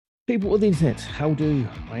People of the internet, how do?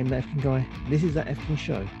 I am that Efron guy. This is that Efron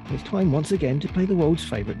show. It's time once again to play the world's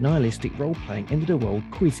favourite nihilistic role-playing end-of-the-world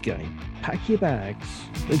quiz game. Pack your bags.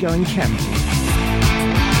 We're going camping.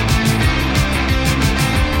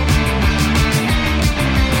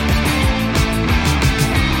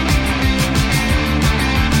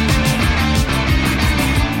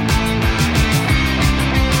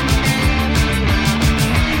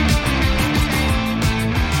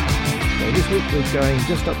 This week we're going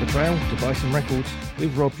just up the trail to buy some records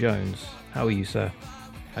with Rob Jones. How are you, sir?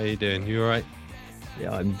 How you doing? You all right?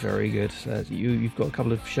 Yeah, I'm very good. You've got a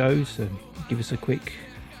couple of shows, so give us a quick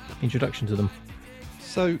introduction to them.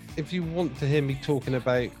 So, if you want to hear me talking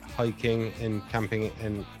about hiking and camping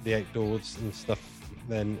and the outdoors and stuff,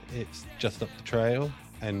 then it's just up the trail.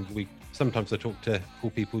 And sometimes I talk to cool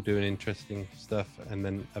people doing interesting stuff, and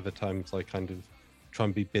then other times I kind of try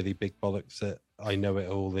and be Billy Big Bollocks that I know it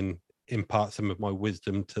all and impart some of my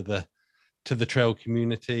wisdom to the trail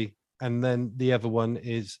community. And then the other one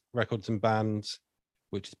is Records and Bands,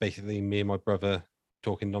 which is basically me and my brother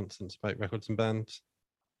talking nonsense about records and bands.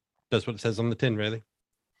 Does what it says on the tin, really.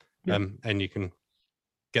 Yeah. And you can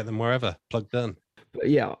get them wherever. Plug done. But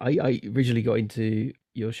yeah, I originally got into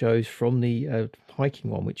your shows from the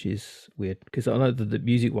hiking one, which is weird because I know that the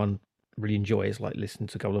music one I really enjoy is like listening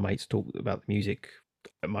to a couple of mates talk about the music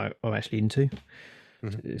I'm actually into.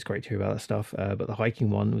 Mm-hmm. It's great to hear about that stuff. But the hiking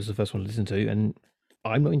one was the first one to listen to, and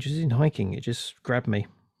I'm not interested in hiking. It just grabbed me,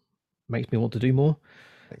 makes me want to do more.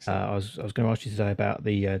 I was going to ask you today about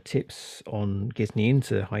the tips on getting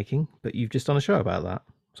into hiking, but you've just done a show about that.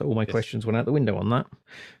 So all my questions went out the window on that.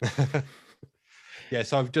 Yeah,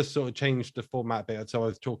 so I've just sort of changed the format a bit. So I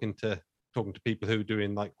was talking to people who are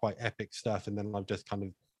doing like quite epic stuff, and then I've just kind of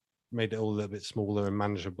made it all a little bit smaller and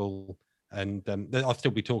manageable. And I'll still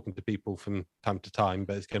be talking to people from time to time,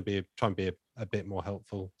 but it's going to try and be a bit more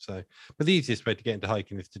helpful. So, but the easiest way to get into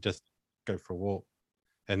hiking is to just go for a walk,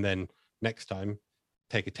 and then next time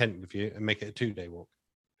take a tent with you and make it a 2-day walk.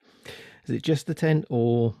 Is it just the tent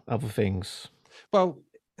or other things? Well,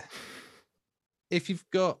 if you've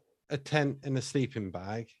got a tent and a sleeping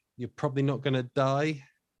bag, you're probably not going to die.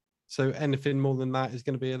 So anything more than that is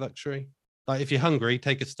going to be a luxury. Like if you're hungry,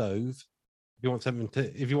 take a stove. If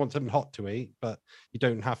you want something hot to eat, but you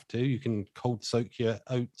don't have to, you can cold soak your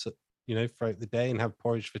oats, throughout the day and have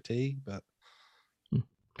porridge for tea. But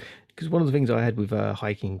because one of the things I had with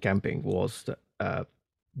hiking and camping was that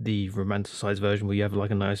the romanticized version where you have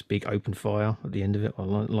like a nice big open fire at the end of it, or a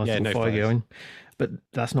nice little fire going, but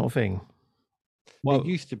that's not a thing. Well, it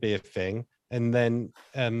used to be a thing, and then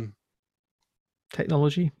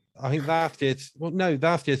technology. I think last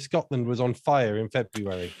year Scotland was on fire in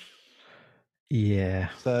February. Yeah.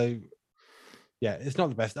 So, yeah, it's not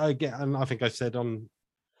the best. And I think I said on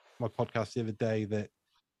my podcast the other day that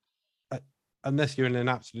unless you're in an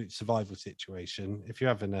absolute survival situation, if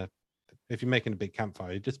you're making a big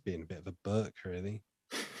campfire, you're just being a bit of a Burke, really.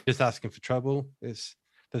 Just asking for trouble. There's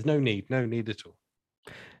no need at all.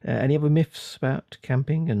 Any other myths about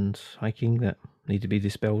camping and hiking that need to be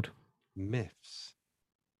dispelled? Myths.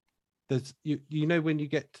 There's when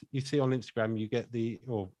you see on Instagram,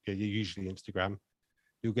 you're usually Instagram,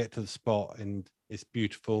 you'll get to the spot and it's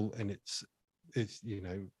beautiful and it's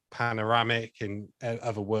panoramic and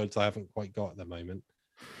other words I haven't quite got at the moment.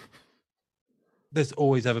 There's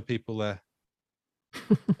always other people there.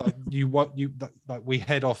 We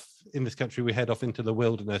head off in this country, we head off into the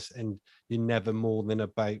wilderness and you're never more than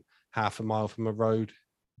about half a mile from a road.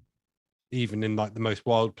 Even in like the most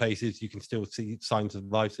wild places, you can still see signs of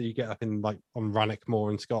life. So you get up in like on Rannoch Moor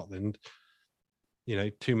in Scotland,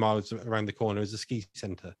 2 miles around the corner is a ski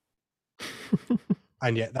centre.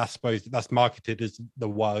 And yet that's marketed as the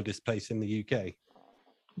wildest place in the UK.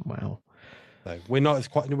 Wow. So we're not as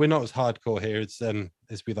hardcore here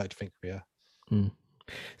as we like to think we are.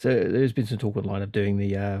 So there's been some talk online of doing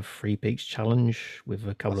the Three Peaks Challenge with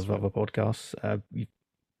a couple of other podcasts. You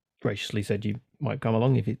graciously said you might come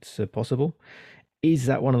along if it's possible. Is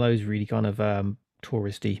that one of those really kind of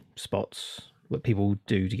touristy spots that people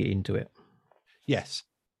do to get into it? Yes.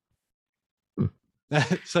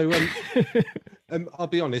 So I'll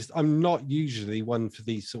be honest, I'm not usually one for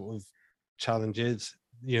these sort of challenges,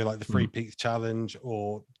 like the Three Peaks Challenge,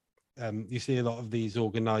 or you see a lot of these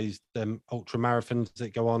organized ultra marathons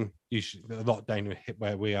that go on, usually a lot down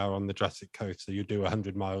where we are on the Jurassic Coast. So you do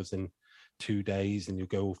 100 miles in 2 days and you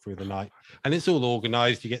go all through the night, and it's all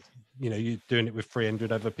organized. You get, you're doing it with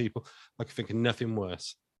 300 other people. I can think of nothing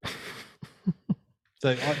worse. So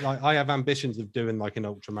I have ambitions of doing like an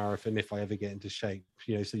ultra marathon if I ever get into shape,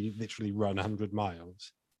 so you literally run 100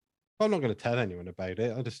 miles. But I'm not going to tell anyone about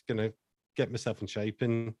it. I'm just going to get myself in shape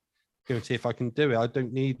and go and see if I can do it. I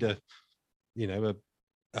don't need a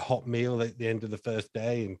hot meal at the end of the first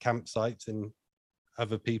day and campsites and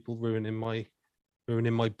other people ruining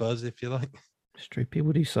my buzz, if you like. It's true.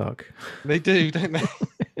 People do suck. They do, don't they?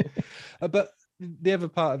 But the other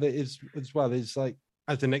part of it is as well is like,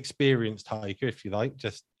 as an experienced hiker, if you like,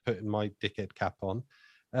 just putting my dickhead cap on,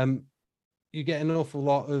 you get an awful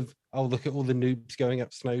lot of, oh, look at all the noobs going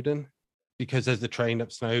up Snowdon, because there's a train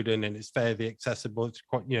up Snowdon and it's fairly accessible. It's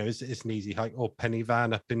quite, it's an easy hike. Or Penny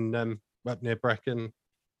Van up in up near Brecon.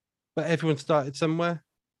 But everyone started somewhere.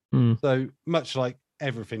 Mm. So much like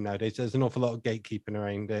everything nowadays, there's an awful lot of gatekeeping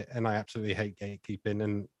around it, and I absolutely hate gatekeeping.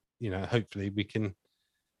 And hopefully we can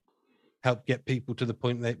help get people to the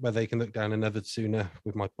point where they can look down another sooner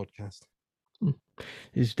with my podcast.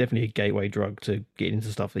 It's definitely a gateway drug to get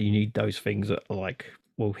into stuff that you need those things that are like,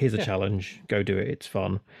 well, here's a challenge, go do it, it's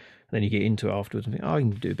fun. And then you get into it afterwards and think, oh, I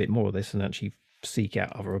can do a bit more of this, and actually seek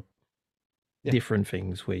out other different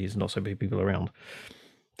things where there's not so many people around.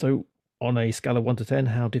 So on a scale of 1 to 10,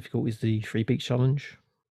 how difficult is the Three Peaks Challenge?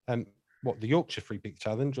 What, the Yorkshire Three Peaks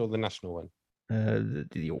Challenge or the national one? The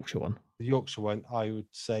Yorkshire one. The Yorkshire one, I would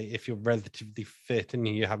say if you're relatively fit and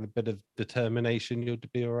you have a bit of determination, you'll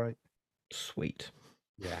be all right. Sweet.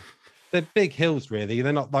 Yeah, they're big hills, really.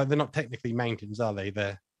 They're not technically mountains, are they?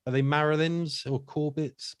 Are they Marilyns or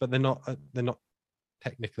Corbetts? But they're not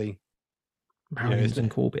technically Marilyns and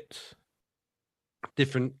Corbetts.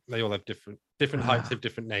 Different. They all have different heights, have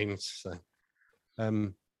different names. So,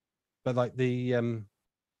 but like the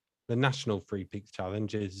national Three Peaks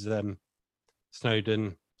Challenge is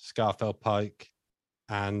Snowdon, Scarfell Pike,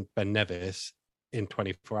 and Ben Nevis in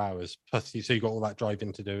 24 hours. Plus, so you got all that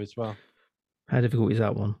driving to do as well. How difficult is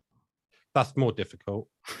that one? That's more difficult,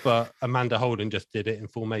 but Amanda Holden just did it in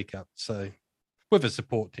full makeup, so with a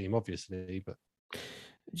support team, obviously. But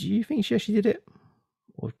do you think she actually did it,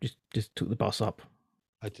 or just took the bus up?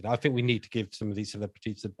 I don't know. I think we need to give some of these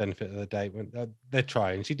celebrities the benefit of the doubt when they're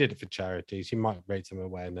trying. She did it for charity. She might raise some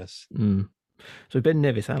awareness. So Ben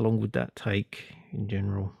Nevis, how long would that take in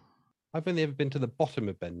general? I've only ever been to the bottom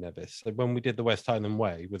of Ben Nevis. So when we did the West Highland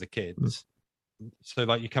Way with the kids, so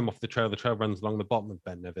like you come off the trail runs along the bottom of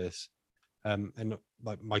Ben Nevis. And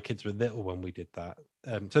like my kids were little when we did that.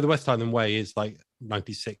 So the West Highland Way is like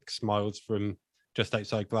 96 miles from just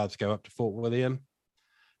outside Glasgow up to Fort William.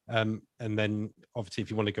 And then obviously if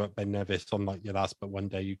you want to go up Ben Nevis on like your last but one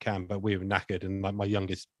day you can, but we were knackered, and like my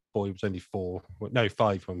youngest boy was only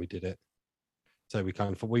 5 when we did it. So we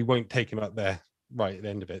kind of thought we won't take him up there right at the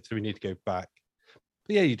end of it, so we need to go back.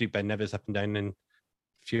 But yeah, you do Ben Nevis up and down in a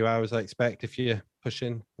few hours, I expect, if you're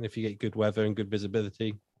pushing and if you get good weather and good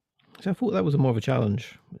visibility. So I thought that was more of a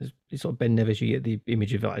challenge. It's sort of Ben Nevis, you get the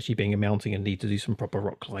image of it actually being a mountain and need to do some proper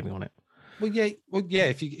rock climbing on it. Well, yeah.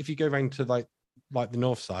 If you go around to like the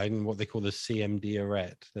north side and what they call the CMD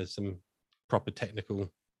arete, there's some proper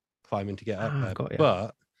technical climbing to get up there.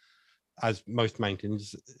 But as most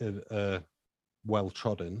mountains are well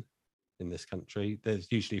trodden in this country, there's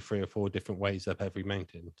usually 3 or 4 different ways up every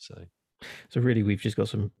mountain. So really, we've just got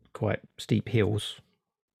some quite steep hills.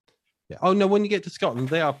 Yeah. Oh no, when you get to Scotland,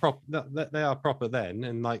 they are proper. They are proper then,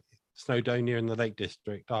 and like Snowdonia and the Lake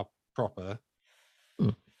District are proper.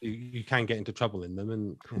 You can get into trouble in them,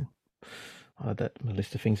 and cool. I'll add that to my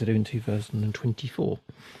list of things to do in 2024.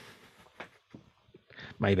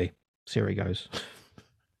 Maybe. See how it goes.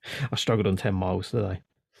 I struggled on 10 miles today.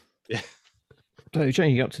 Yeah. So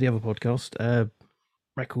changing up to the other podcast,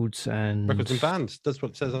 records and bands. That's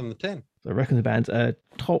what it says on the tin. The records and bands.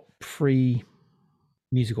 Top 3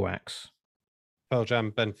 musical acts. Pearl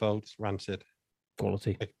Jam, Ben Folds, Rancid.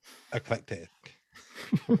 Quality. Eclectic.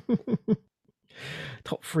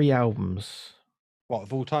 Top 3 albums. What,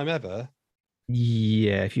 of all time ever?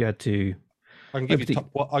 Yeah, if you had to. I can give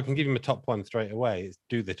you a top 1 straight away. It's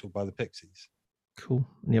Doolittle by the Pixies. Cool.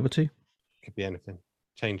 And the other 2? Could be anything.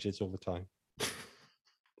 Changes all the time.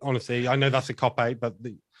 Honestly, I know that's a cop-out, but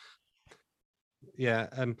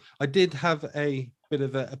I did have a bit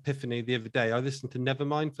of an epiphany the other day. I listened to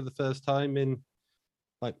Nevermind for the first time in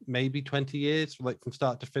like maybe 20 years, like from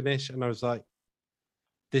start to finish, and I was like,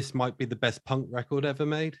 this might be the best punk record ever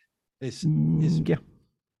made. It's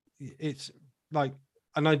like,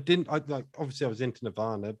 and I obviously I was into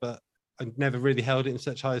Nirvana, but I never really held it in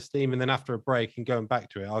such high esteem. And then after a break and going back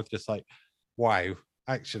to it, I was just like, wow,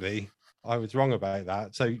 actually I was wrong about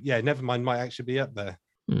that. So yeah, Nevermind might actually be up there.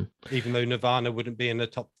 Even though Nirvana wouldn't be in the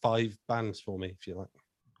top 5 bands for me, if you like.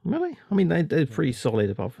 Really? I mean, they're pretty solid,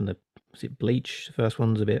 apart from was it Bleach? The first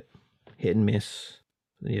one's a bit hit and miss.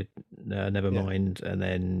 Nevermind, and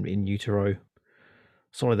then In Utero.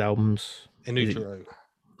 Solid albums. In Utero.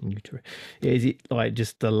 Yeah, is it like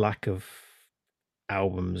just the lack of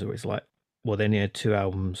albums, or it's like, well, they only had 2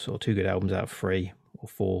 albums or 2 good albums out of 3 or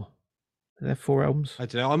 4? They have 4 albums. I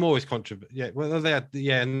don't know. I'm always controversial. Yeah, well, they had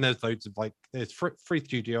and there's loads of like there's free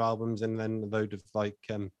studio albums, and then a load of like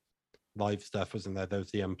live stuff, wasn't there? There was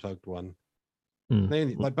the unplugged one. They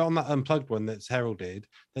only, like, but on that unplugged one that's heralded,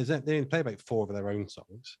 they only play about 4 of their own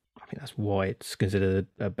songs. I think that's why it's considered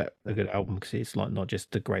a good album, because it's like not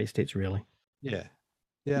just the greatest hits, really. Yeah,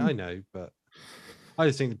 I know, but I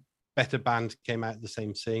just think better bands came out of the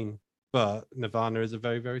same scene. But Nirvana is a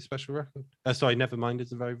very, very special record. Sorry, Nevermind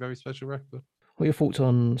is a very, very special record. What are your thoughts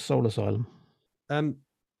on Soul Asylum?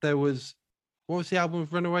 There was, what was the album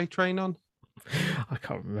with Runaway Train on? I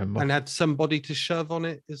can't remember. And had Somebody to Shove on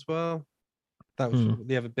it as well. That was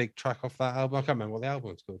the other big track off that album. I can't remember what the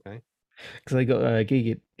album was called, okay? Because they got a gig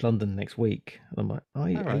at London next week. And I'm like,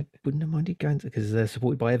 I wouldn't have minded going to, because they're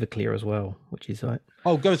supported by Everclear as well, which is like...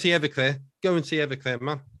 Oh, go and see Everclear. Go and see Everclear,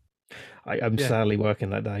 man. I'm sadly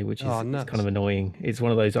working that day, which is it's kind of annoying. It's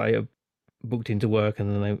one of those I booked into work,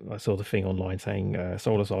 and then I saw the thing online saying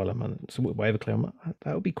Soul Asylum and supported by Everclear. I'm like,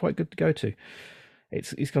 that would be quite good to go to.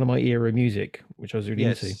 It's kind of my era of music, which I was really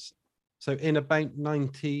into. So in about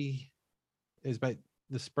 90, it was about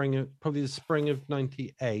the spring of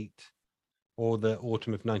 98 or the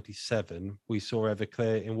autumn of 97, we saw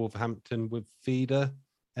Everclear in Wolverhampton with Feeder.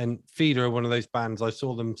 And Feeder are one of those bands, I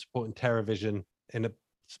saw them supporting TerraVision in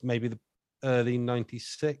maybe the early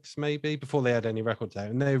 96, maybe, before they had any records out.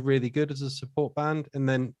 And they're really good as a support band. And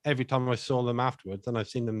then every time I saw them afterwards, and I've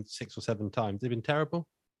seen them 6 or 7 times, they've been terrible.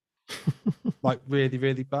 Like really,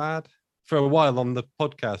 really bad. For a while on the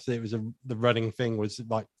podcast, it was the running thing was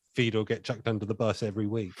like Feeder will get chucked under the bus every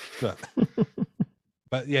week.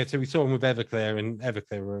 But yeah, so we saw them with Everclear, and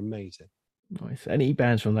Everclear were amazing. Nice. Any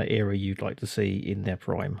bands from that era you'd like to see in their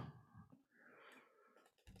prime?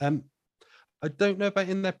 I don't know about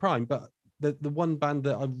in their prime, but the one band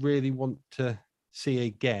that I really want to see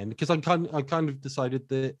again, because I kind of decided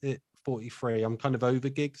that at 43, I'm kind of over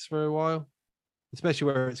gigs for a while, especially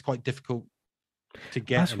where it's quite difficult to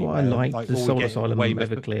get. That's anywhere. why I like the Soul Asylum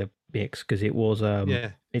Everclear mix, because it was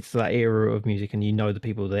it's that era of music, and you know the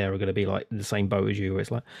people there are going to be like in the same boat as you, where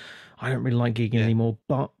it's like, I don't really like gigging anymore,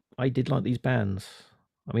 but I did like these bands.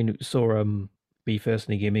 I mean, saw Be First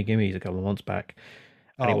and Gimme Gimmes a couple of months back,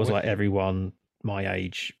 and it was like everyone my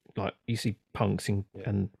age, like you see punks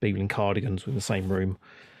and people in cardigans in the same room,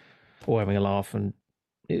 all having a laugh, and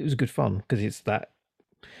it was good fun because it's that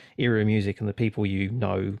era of music, and the people you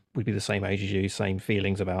know would be the same age as you, same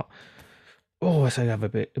feelings about, let's have a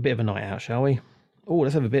bit of a night out, shall we?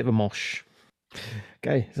 Let's have a bit of a mosh.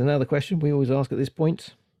 Okay, so another question we always ask at this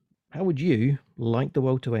point: how would you like the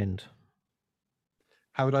world to end?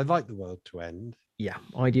 How would I like the world to end? Yeah,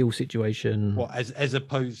 ideal situation. What, as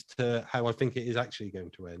opposed to how I think it is actually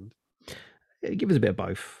going to end? Give us a bit of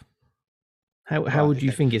both. How would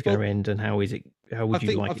you think it's going to end, and how is it? How would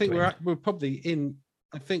you like it to end?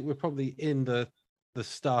 I think we're probably in the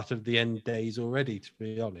start of the end days already. To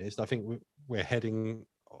be honest, I think we're heading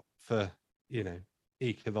for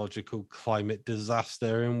ecological climate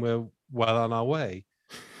disaster, and we're well on our way.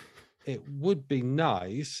 It would be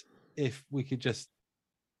nice if we could just,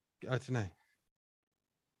 I don't know,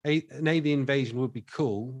 an alien invasion would be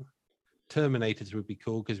cool. Terminators would be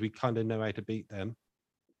cool because we kind of know how to beat them.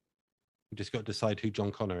 We just got to decide who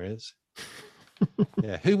John Connor is.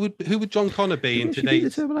 Yeah, who would John Connor be in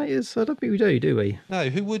today's? The Terminators? I don't think we do we? No,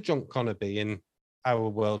 who would John Connor be in our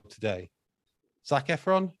world today? Zac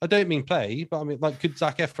Efron? I don't mean play, but I mean, like, could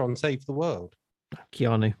Zac Efron save the world?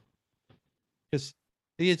 Keanu. Because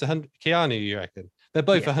he is 100. Keanu, you reckon? They're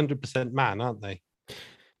both 100% man, aren't they?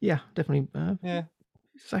 Yeah, definitely. Yeah.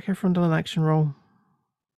 Zac Efron done an action role.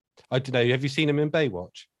 I don't know. Have you seen him in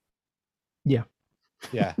Baywatch? Yeah.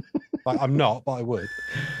 Yeah. Like, I'm not, but I would.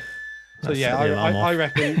 So yeah, I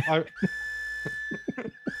reckon.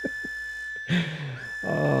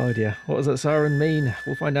 Oh dear, what does that siren mean?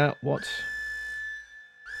 We'll find out what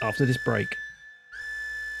after this break.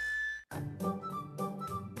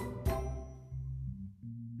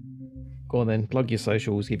 Go on then, plug your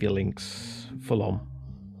socials, give your links, full on.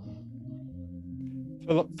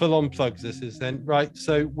 Full on plugs this is then. Right,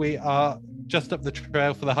 so we are just up the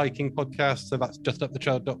trail for the hiking podcast, so that's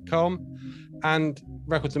justupthetrail.com, and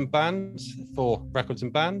Records and Bands for Records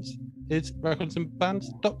and Bands is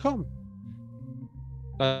recordsandbands.com.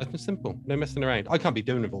 Nice and simple, no messing around. I can't be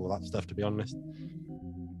doing with all of that stuff, to be honest.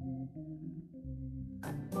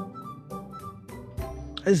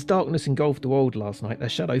 As darkness engulfed the world last night, a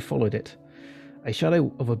shadow followed it. A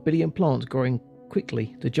shadow of 1 billion plants growing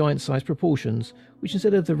quickly to giant-sized proportions, which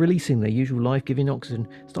instead of releasing their usual life-giving oxygen,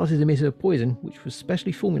 started emitting a poison which was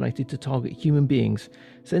specially formulated to target human beings,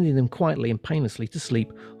 sending them quietly and painlessly to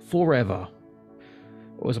sleep forever.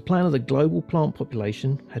 It was a plan of the global plant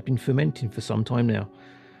population had been fermenting for some time now,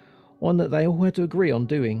 one that they all had to agree on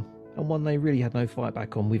doing, and one they really had no fight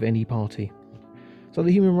back on with any party. So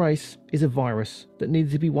the human race is a virus that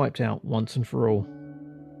needed to be wiped out once and for all.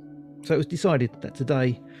 So it was decided that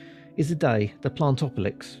today is the day the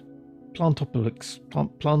plantopolyps,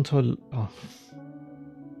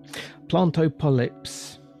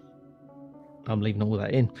 I'm leaving all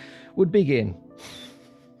that in, would begin.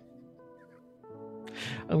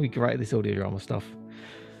 And we great at this audio drama stuff.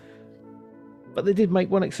 But they did make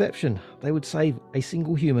one exception. They would save a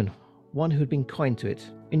single human, one who had been kind to it,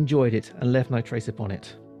 enjoyed it, and left no trace upon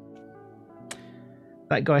it.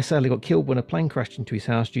 That guy sadly got killed when a plane crashed into his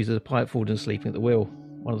house due to the pilot falling and sleeping at the wheel.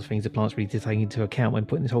 One of the things the plants really did take into account when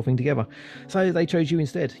putting this whole thing together. So they chose you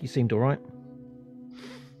instead. You seemed alright.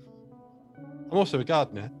 I'm also a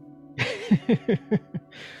gardener.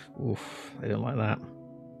 Oof, they don't like that.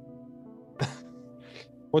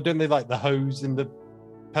 Well, don't they like the hose and the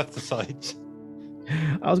pesticides?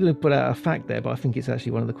 I was going to put out a fact there, but I think it's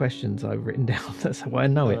actually one of the questions I've written down. That's how I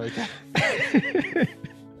know it. Okay.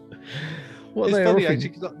 What it's they funny offering... actually,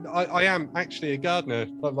 because I am actually a gardener.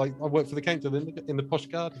 Like I work for the council in the posh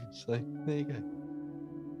garden. So there you go.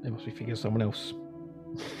 They must be thinking of someone else.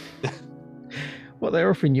 What they're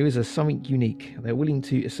offering you is something unique. They're willing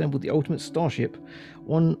to assemble the ultimate starship,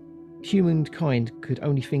 one humankind could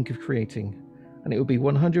only think of creating. And it will be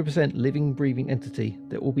 100% living, breathing entity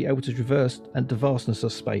that will be able to traverse the vastness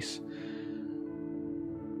of space.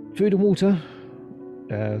 Food and water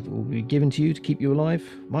will be given to you to keep you alive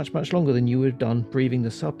much, much longer than you would have done breathing the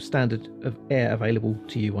substandard of air available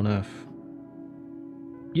to you on Earth.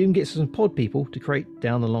 You can get some pod people to create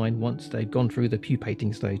down the line once they've gone through the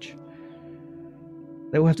pupating stage.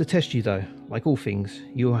 They will have to test you though. Like all things,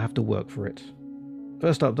 you will have to work for it.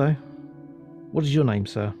 First up though, what is your name,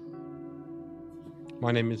 sir?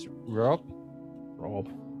 My name is Rob. Rob.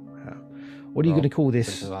 What are you going to call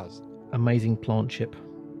this As. amazing plant ship?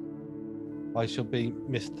 I shall be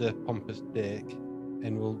Mr. Pompous Dick,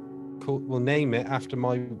 and we'll name it after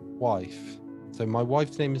my wife. So my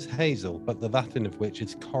wife's name is Hazel, but the Latin of which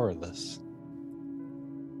is Corylus.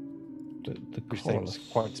 Which sounds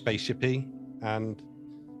quite spaceshipy and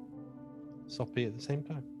soppy at the same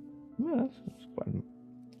time. Yeah, that's quite a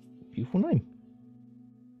beautiful name.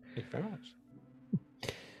 Thank you very much.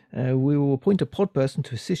 We will appoint a pod person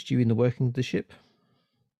to assist you in the working of the ship.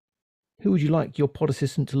 Who would you like your pod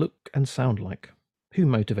assistant to look and sound like? Who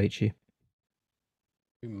motivates you?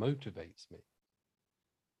 Who motivates me?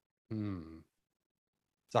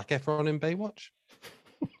 Zac Efron in Baywatch?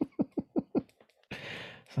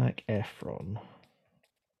 Zac Efron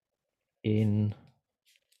in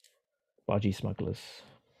Budgie Smugglers.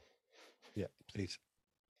 Yeah, please.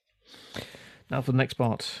 Now for the next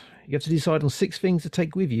part. You have to decide on 6 things to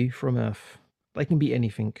take with you from Earth. They can be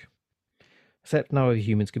anything. Except no other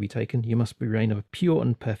humans can be taken. You must remain a pure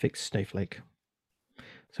and perfect snowflake.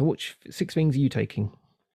 So which 6 things are you taking?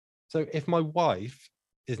 So if my wife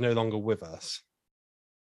is no longer with us,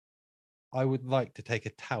 I would like to take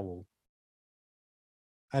a towel.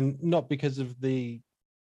 And not because of the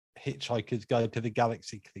Hitchhiker's Guide to the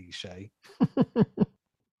Galaxy cliche.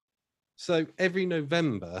 So every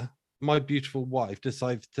November, my beautiful wife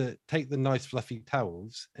decides to take the nice fluffy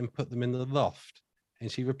towels and put them in the loft.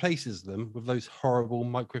 And she replaces them with those horrible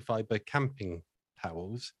microfiber camping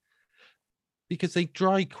towels because they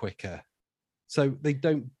dry quicker. So they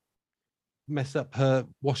don't mess up her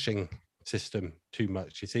washing system too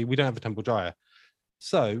much. You see, we don't have a tumble dryer.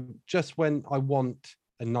 So just when I want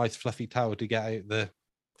a nice fluffy towel to get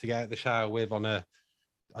out the shower with on a,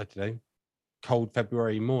 I don't know, cold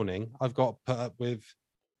February morning, I've got to put up with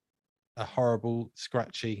a horrible,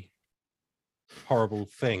 scratchy, horrible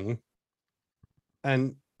thing.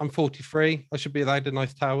 And I'm 43. I should be allowed a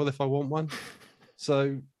nice towel if I want one.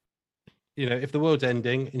 So, you know, if the world's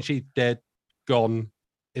ending and she's dead, gone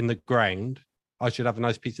in the ground, I should have a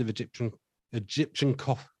nice piece of Egyptian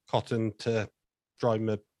cotton to dry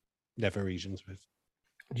my nether regions with.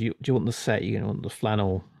 Do you want the set? You want the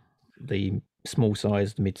flannel, the small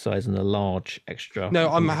size, the mid size, and the large extra? No,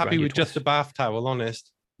 I'm happy with just a bath towel.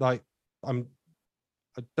 Honest, like I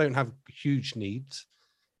don't have huge needs.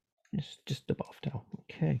 It's just a bath towel.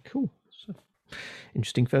 Okay, cool. So,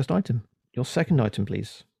 interesting first item. Your second item,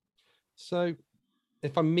 please. So,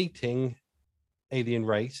 if I'm meeting alien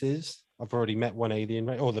races, I've already met one alien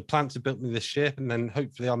race, or the plants have built me this ship, and then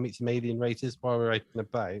hopefully I'll meet some alien races while we're out and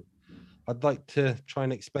about. I'd like to try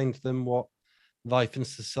and explain to them what life and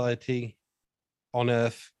society on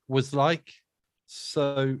Earth was like.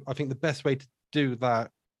 So I think the best way to do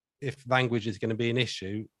that, if language is going to be an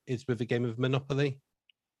issue, is with a game of Monopoly.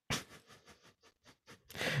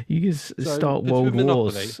 You can So, start because world with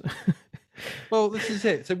Monopoly, wars. well, this is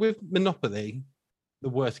it. So with Monopoly, the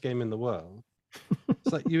worst game in the world,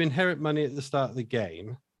 it's like you inherit money at the start of the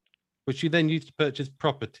game, which you then use to purchase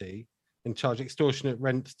property and charge extortionate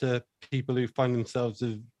rents to people who find themselves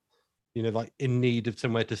of, like in need of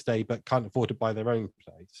somewhere to stay but can't afford to buy their own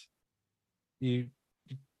place. You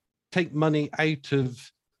take money out of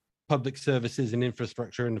public services and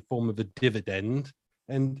infrastructure in the form of a dividend.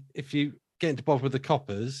 And if you get into bother with the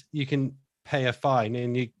coppers, you can pay a fine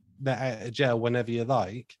and you get out of jail whenever you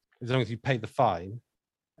like, as long as you pay the fine.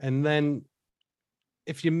 And then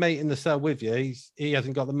if your mate in the cell with you, he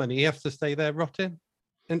hasn't got the money, he has to stay there rotting.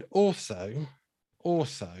 And also,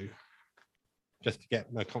 just to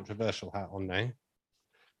get my controversial hat on now,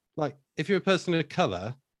 like if you're a person of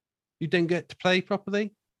color, you don't get to play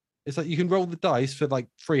properly. It's like you can roll the dice for like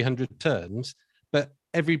 300 turns, but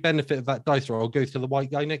every benefit of that dice roll goes to the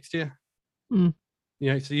white guy next to you.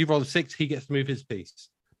 Mm. So you roll a 6, he gets to move his piece.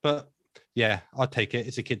 But yeah, I'll take it.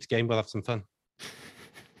 It's a kid's game. We'll have some fun.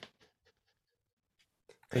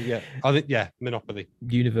 So yeah, I think Monopoly.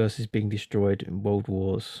 Universe is being destroyed in world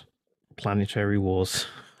wars, planetary wars,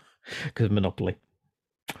 because of Monopoly.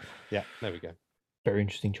 Yeah, there we go. Very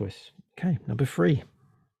interesting choice. Okay, number 3.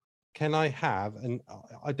 Can I have, and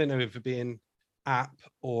I don't know if it be an app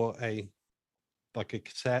or like a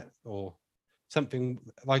cassette or something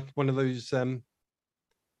like one of those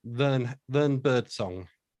learn bird song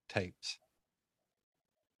tapes,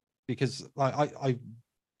 because I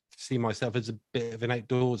see myself as a bit of an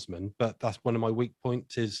outdoorsman, but that's one of my weak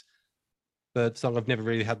points is bird song. I've never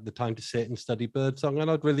really had the time to sit and study bird song, and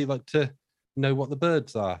I'd really like to know what the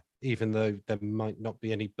birds are, even though there might not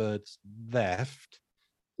be any birds left.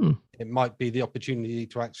 It might be the opportunity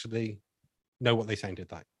to actually know what they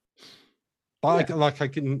sounded like. But Yeah.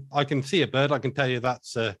 I can see a bird, I can tell you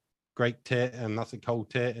that's a great tit and that's a cold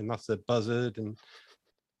tit and that's a buzzard,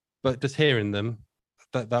 but just hearing them,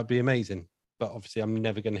 that'd be amazing. But obviously I'm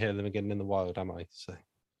never going to hear them again in the wild, am I? So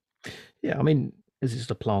Yeah, I mean, as it's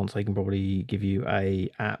the plants, they can probably give you a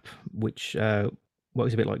app which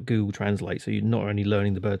works a bit like Google Translate. So you're not only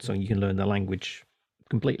learning the bird song, you can learn the language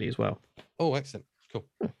completely as well. oh, excellent, cool.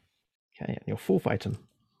 Okay, and your 4th item.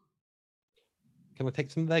 Can I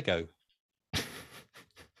take some Lego?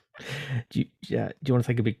 Do you want to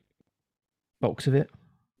take a big box of it?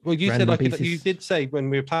 Well, you said Random I could. You pieces? did say when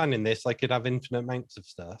we were planning this, I could have infinite amounts of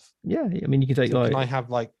stuff. Yeah, I mean, you can take So can I like have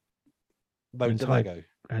like an loads of Lego?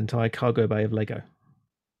 entire cargo bay of Lego.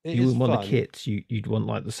 It You is wouldn't want the fun. kits. You'd want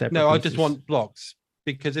like the separate No, I just pieces. want blocks,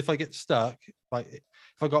 because if I get stuck, like if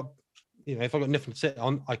I got, if I got nothing to sit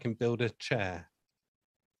on, I can build a chair.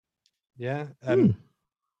 Yeah.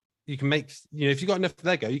 You can make, if you got enough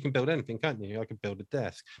Lego, you can build anything, can't you? I could build a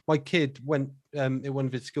desk. My kid went at one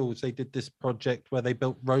of his schools, they did this project where they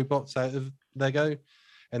built robots out of Lego,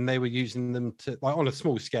 and they were using them to, like, on a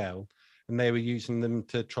small scale, and they were using them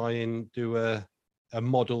to try and do a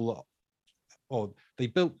model, or they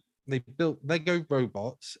built Lego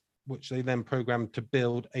robots, which they then programmed to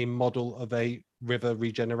build a model of a river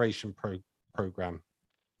regeneration program,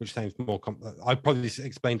 which sounds more I probably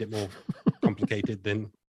explained it more complicated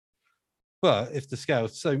than, but if the scale,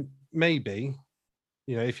 so maybe,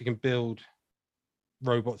 if you can build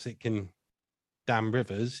robots that can dam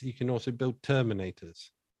rivers, you can also build Terminators,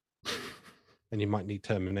 and you might need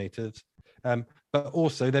Terminators. But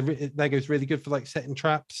also, Lego's really good for like setting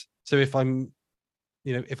traps. So if I'm,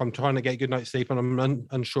 if I'm trying to get a good night's sleep and I'm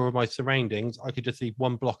unsure of my surroundings, I could just leave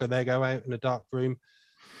one block of Lego out in a dark room,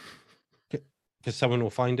 because someone will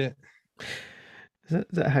find it. Is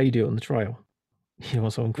that how you do it on the trail? You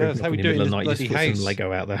want someone No, that's creeping how up we in the do it middle in of this the night, you just bloody put some house.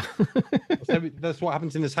 Lego out there. That's what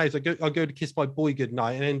happens in this house. I go to kiss my boy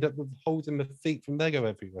goodnight and end up with holes in my feet from Lego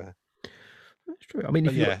everywhere. That's true. I mean,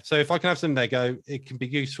 But yeah, so if I can have some Lego, it can be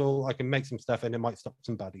useful. I can make some stuff and it might stop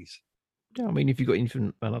some baddies. yeah, I mean, if you've got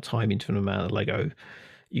infinite amount of time, infinite amount of Lego,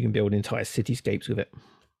 you can build entire cityscapes with it.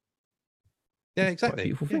 Yeah, Quite a exactly.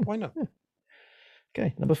 beautiful Yeah, thing. why not? Yeah.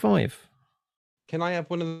 Okay, number 5. Can I have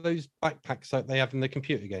one of those backpacks like they have in the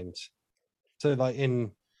computer games? So like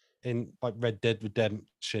in like Red Dead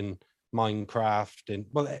Redemption, Minecraft, and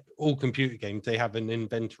all computer games, they have an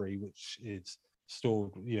inventory which is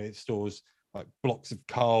stored. It stores like blocks of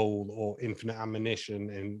coal or infinite ammunition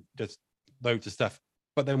and just loads of stuff.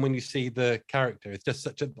 But then when you see the character, it's just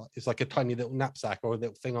it's like a tiny little knapsack or a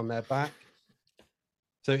little thing on their back.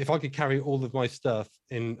 So if I could carry all of my stuff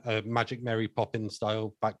in a Magic Mary Poppins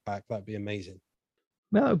style backpack, that'd be amazing.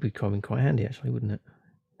 Well, that would be coming quite handy, actually, wouldn't it?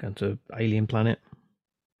 Going to alien planet,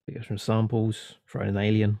 pick up some samples, throw in an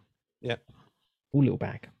alien. Yeah. All little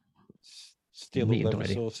bag. Steal all Neat and their tidy.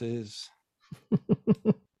 resources.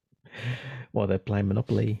 While they're playing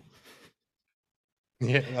Monopoly.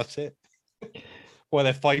 Yeah, that's it. While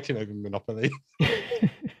they're fighting over Monopoly.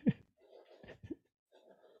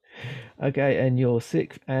 Okay, and your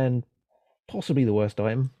sixth and possibly the worst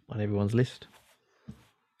item on everyone's list.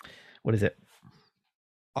 What is it?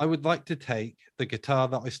 I would like to take the guitar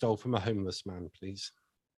that I stole from a homeless man, please.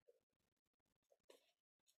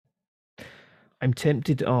 I'm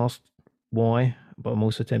tempted to ask why, but I'm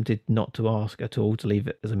also tempted not to ask at all, to leave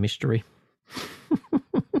it as a mystery.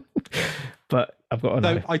 But I've got to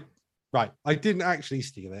know. I didn't actually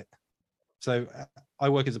steal it. So I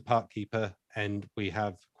work as a park keeper, and we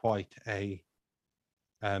have quite a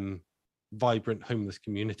vibrant homeless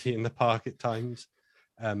community in the park at times,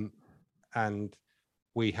 and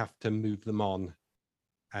we have to move them on.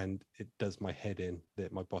 And it does my head in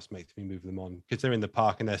that my boss makes me move them on because they're in the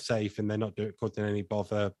park and they're safe and they're not causing any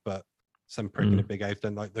bother. But some prick in a big house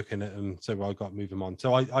don't like looking at them, so I got to move them on.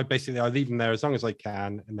 So I basically leave them there as long as I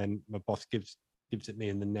can, and then my boss gives it me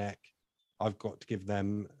in the neck. I've got to give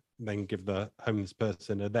the homeless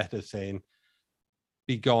person a letter saying,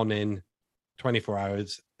 "Be gone in 24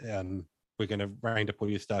 hours. We're going to round up all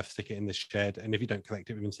your stuff, stick it in the shed, and if you don't collect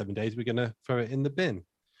it within 7 days, we're going to throw it in the bin."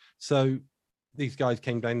 So these guys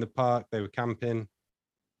came down the park. They were camping.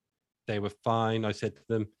 They were fine. I said to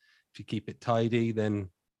them, "If you keep it tidy, then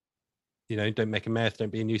don't make a mess, don't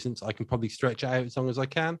be a nuisance. I can probably stretch it out as long as I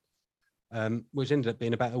can," which ended up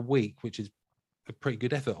being about a week, which is a pretty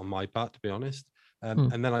good effort on my part, to be honest.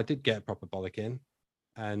 And then I did get a proper bollock in,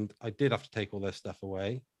 and I did have to take all their stuff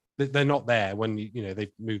away. They're not there when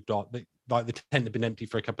they've moved on. The tent had been empty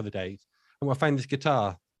for a couple of days, and I found this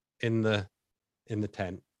guitar in the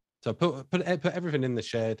tent. So I put everything in the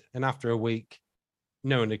shed, and after a week,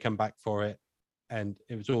 no one had come back for it, and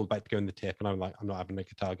it was all about to go in the tip. And I'm like, I'm not having a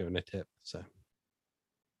guitar go in a tip. So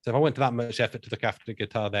if I went to that much effort to look after the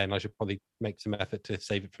guitar, then I should probably make some effort to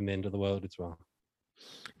save it from the end of the world as well.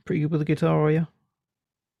 Pretty good with the guitar, are you?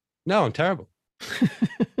 No, I'm terrible.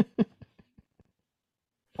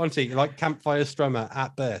 Honestly, like campfire strummer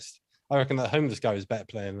at best. I reckon that homeless guy was better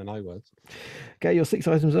playing than I was. Okay, your 6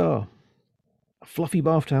 items are a fluffy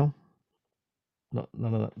bath towel, none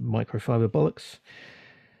of that microfiber bollocks.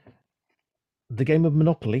 The game of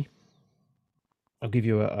Monopoly. I'll give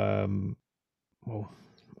you a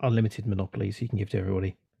unlimited Monopoly, so you can give to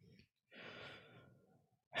everybody.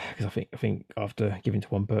 Because I think after giving to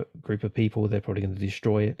one group of people, they're probably going to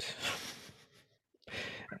destroy it.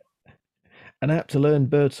 An app to learn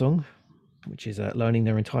birdsong, which is learning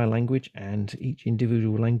their entire language and each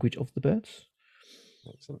individual language of the birds.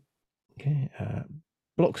 Excellent. Okay,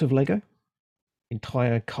 blocks of Lego,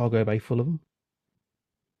 entire cargo bay full of them,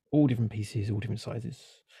 all different pieces, all different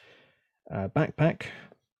sizes. Backpack,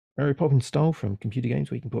 Mary Poppins style from computer games,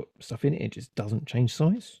 where you can put stuff in it, it just doesn't change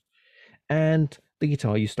size. And the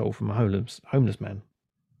guitar you stole from a homeless man.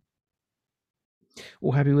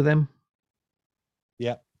 All happy with them?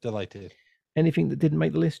 Yeah, delighted. Anything that didn't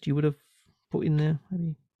make the list you would have put in there?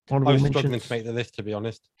 Maybe I was struggling to make the list, to be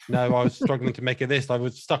honest. No, I was struggling to make a list. I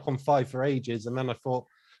was stuck on 5 for ages, and then I thought,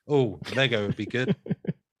 oh, Lego would be good.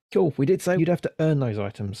 Cool. We did say you'd have to earn those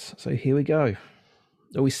items, so here we go.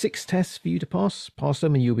 Always 6 tests for you to pass. Pass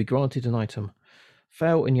them and you'll be granted an item.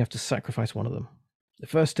 Fail and you have to sacrifice one of them. The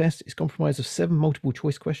first test is comprised of 7 multiple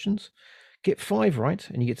choice questions. Get 5 right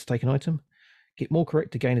and you get to take an item. Get more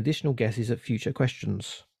correct to gain additional guesses at future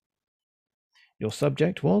questions. Your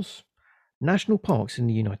subject was national parks in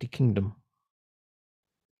the United Kingdom.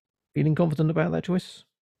 Feeling confident about that choice?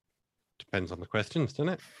 Depends on the questions,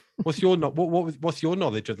 doesn't it? What's your what's your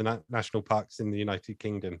knowledge of the national parks in the United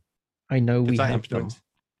Kingdom? I know we have them.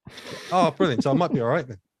 Oh, brilliant! So I might be all right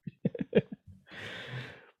then.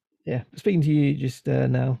 Yeah, speaking to you just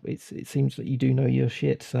now, it seems that you do know your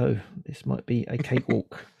shit, so this might be a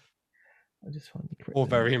cakewalk. I just find the correct. Or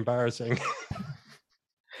very embarrassing.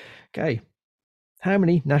 Okay, how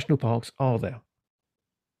many national parks are there?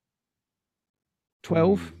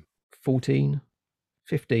 12, 14,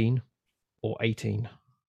 15, or 18?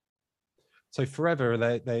 So forever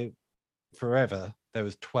there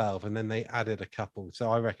was 12, and then they added a couple.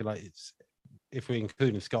 So I reckon it's, if we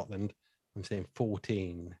include in Scotland, I'm saying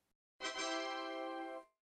 14.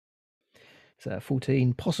 So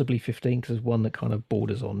 14, possibly 15, because there's one that kind of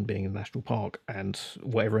borders on being a national park, and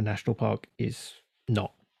whatever a national park is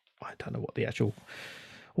not. I don't know what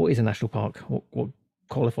is a national park. What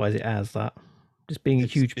qualifies it as that. Just being a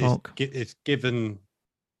huge park. It's given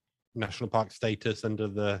national park status under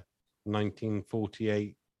the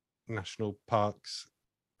 1948 National Parks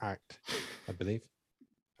Act, I believe,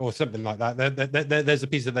 or something like that. There's a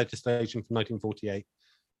piece of legislation from 1948.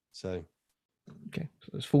 So, okay, so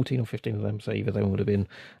there's 14 or 15 of them, so either of them would have been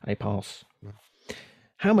a pass.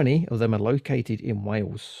 How many of them are located in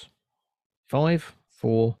Wales? 5,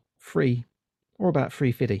 4, 3, or about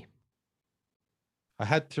 350? I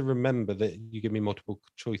had to remember that you give me multiple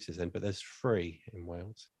choices then, but there's 3 in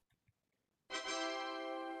Wales.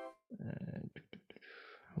 Do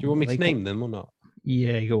you want me to name them or not?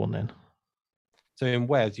 Yeah, go on then. So in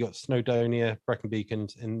Wales, you got Snowdonia, Brecon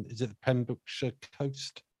Beacons, and is it the Pembrokeshire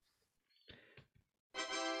coast?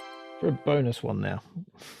 For a bonus one now.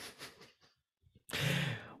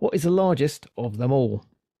 What is the largest of them all?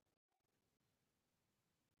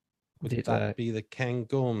 Would that be the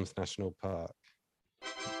Cairngorms National Park?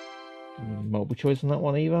 Multiple choice on that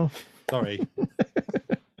one either. Sorry.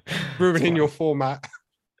 Ruining your format.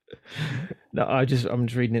 No, I'm just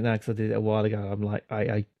reading it now because I did it a while ago. I'm like,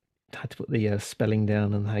 I had to put the spelling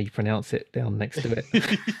down and how you pronounce it down next to it.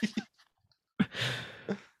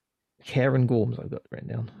 Cairngorms, I've got written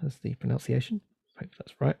down as the pronunciation. Hope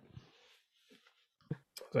that's right.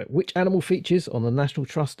 So, which animal features on the National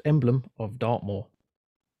Trust emblem of Dartmoor?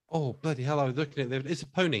 Oh, bloody hell, I was looking at it. It's a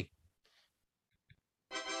pony.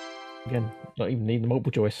 Again, not even needing the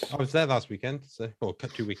multiple choice. I was there last weekend, or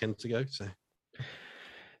 2 weekends ago. So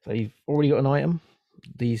you've already got an item.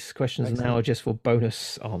 These questions Excellent. now are just for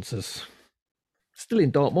bonus answers. Still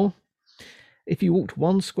in Dartmoor. If you walked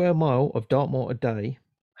 1 square mile of Dartmoor a day,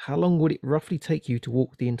 how long would it roughly take you to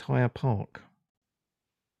walk the entire park?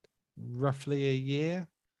 Roughly a year.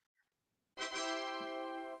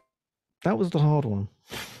 That was the hard one.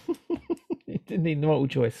 It didn't need the multiple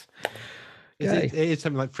choice. Okay. It is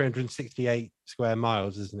something like 368 square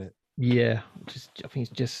miles, isn't it? Yeah, I think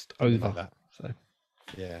it's just something over like that. So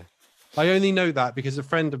yeah, I only know that because a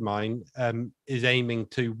friend of mine is aiming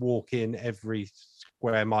to walk in every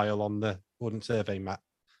square mile on the Ordnance Survey map,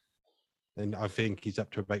 and I think he's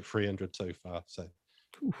up to about 300 so far.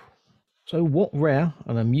 So what rare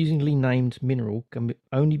and amusingly named mineral can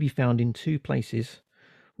only be found in 2 places,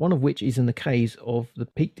 one of which is in the caves of the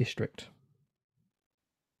Peak District?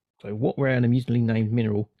 So what rare and amusingly named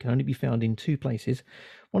mineral can only be found in 2 places,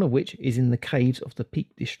 one of which is in the caves of the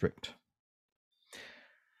Peak District?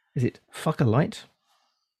 Is it fuckerlite,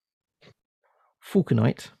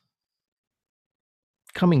 fulconite,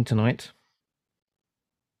 coming tonight,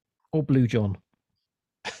 or blue john?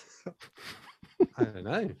 I don't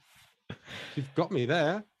know. You've got me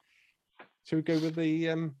there. Should we go with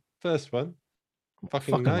the first one?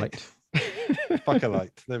 Fuckerlite.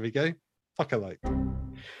 Fuckerlite. There we go. Fuckerlite.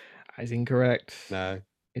 That is incorrect. No.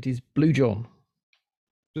 It is blue john.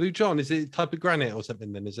 Blue john, is it a type of granite or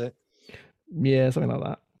something then, is it? Yeah, something like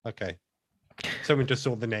that. Okay. Someone just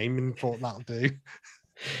saw the name and thought that'll do.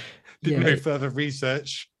 Did no further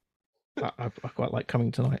research. I quite like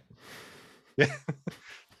coming tonight. Yeah.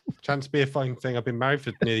 Chance to be a fine thing. I've been married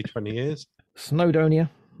for nearly 20 years. Snowdonia.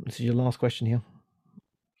 This is your last question here.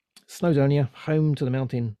 Snowdonia, home to the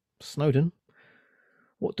mountain Snowdon.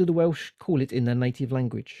 What do the Welsh call it in their native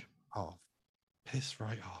language? Oh, piss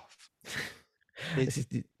right off. This is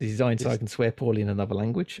designed so I can swear poorly in another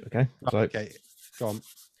language. Okay. So, okay, go on.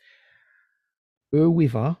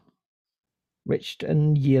 Urwiva,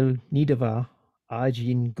 Rechten Yil Nidavar,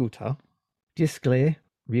 Arjin Guta, Discle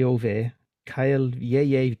Riove, Kael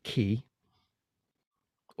Yeye Ki,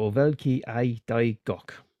 or Velki Ai Dai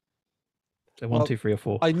Gok. So 1, 2, 3, or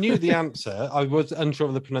 4. I knew the answer. I was unsure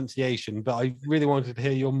of the pronunciation, but I really wanted to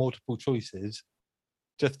hear your multiple choices.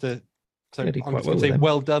 Just to, so I'm going to say,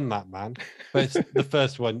 well done, that man. But it's the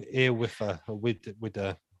first one, Earwiffer, with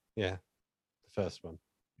yeah, the first one.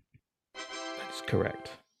 That's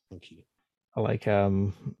correct. Thank you. I like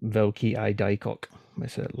Velki Ai Dai Gok.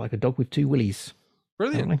 It's like a dog with 2 willies.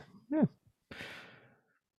 Brilliant. Apparently. Yeah.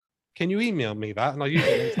 Can you email me that and I'll use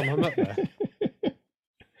it next time I'm up there?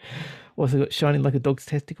 Also got shining like a dog's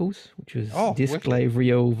testicles, which was Discle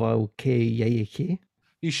Rio Val K Yayaki.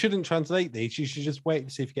 You shouldn't translate these. You should just wait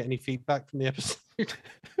to see if you get any feedback from the episode.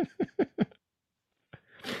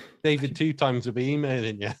 David 2 times will be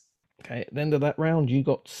emailing you. Okay, at the end of that round, you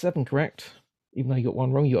got 7 correct. Even though you got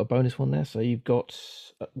 1 wrong, you got a bonus one there. So you've got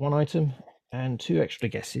 1 item and 2 extra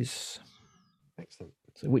guesses. Excellent.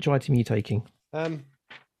 So which item are you taking? I'll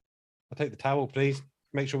take the towel, please.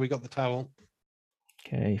 Make sure we got the towel.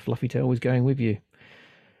 Okay, Fluffy Tail is going with you.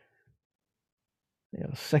 Yeah,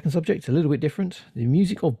 second subject, a little bit different. The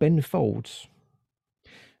music of Ben Folds.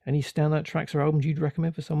 Any standout tracks or albums you'd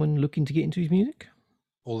recommend for someone looking to get into his music?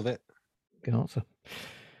 All of it. Good answer.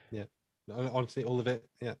 Yeah. Honestly, all of it.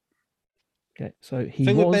 Yeah. Okay, so he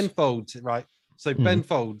Thing with was. Ben Folds, right? So Ben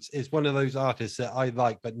Folds is one of those artists that I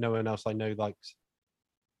like, but no one else I know likes.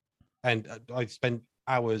 And I spend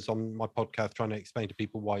hours on my podcast trying to explain to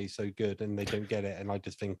people why he's so good, and they don't get it. And I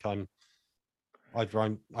just think I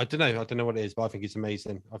don't know what it is, but I think he's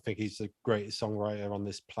amazing. I think he's the greatest songwriter on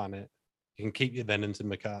this planet. You can keep your Lennons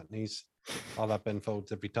and McCartneys. I'll have Ben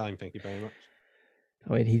Folds every time. Thank you very much.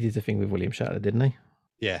 I mean, he did the thing with William Shatner, didn't he?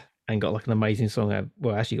 Yeah. And got like an amazing song out.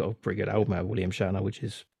 Well, actually got a pretty good album out of William Shatner, which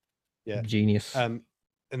is genius. And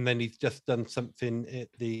then he's just done something at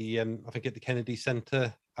the I think at the Kennedy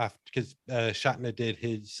Center after, because Shatner did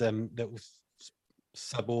his little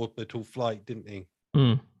suborbital flight, didn't he?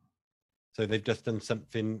 So they've just done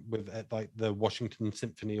something with like the Washington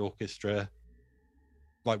Symphony Orchestra,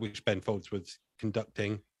 like which Ben Folds was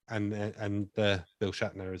conducting, and Bill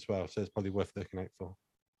Shatner as well. So it's probably worth looking out for.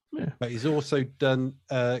 Yeah. But he's also done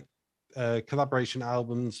collaboration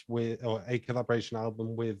albums with, or a collaboration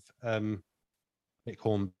album with Nick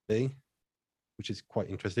Hornby, which is quite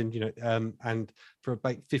interesting, you know. And for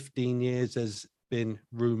about 15 years, there's been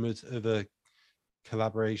rumors of a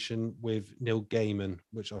collaboration with Neil Gaiman,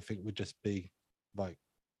 which I think would just be like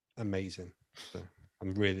amazing. So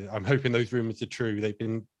I'm hoping those rumors are true. They've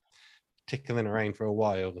been tickling around for a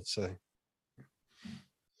while. So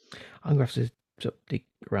I'm gonna have to dig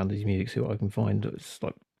around his music, see what I can find that's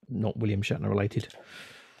like not William Shatner related.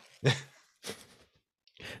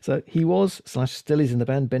 So he was / still is in the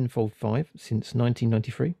band Ben Folds 5 since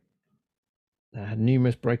 1993. They had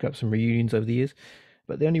numerous breakups and reunions over the years,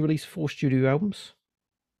 but they only released 4 studio albums.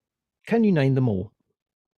 Can you name them all?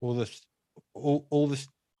 All the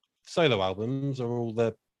solo albums, or all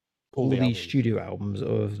the albums? Studio albums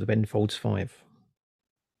of the Ben Folds 5.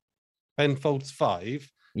 Ben Folds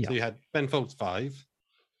 5. Yeah. So you had Ben Folds 5.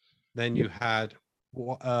 Then you had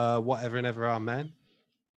Whatever and Ever Amen.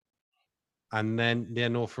 And then the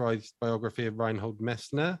unauthorized biography of Reinhold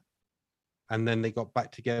Messner. And then they got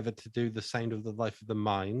back together to do The Sound of the Life of the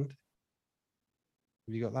Mind.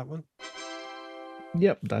 Have you got that one?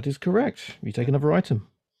 Yep, that is correct. You take another item.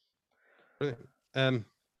 Brilliant.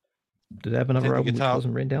 Do they have another album which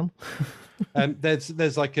wasn't written down?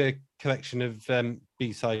 There's like a collection of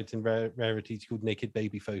B-sides and rarities called Naked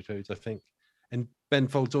Baby Photos, I think. And Ben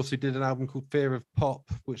Folds also did an album called Fear of Pop,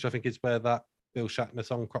 which I think is where that Bill Shatner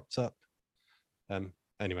song crops up.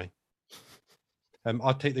 Anyway.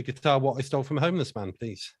 I'll take the guitar What I Stole from a Homeless Man,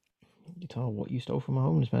 please. Guitar What You Stole from a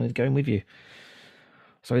Homeless Man is going with you.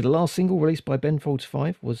 So the last single released by Ben Folds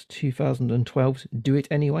 5 was 2012's Do It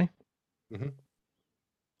Anyway. Mm-hmm.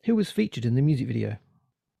 Who was featured in the music video?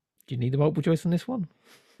 Do you need the multiple choice on this one?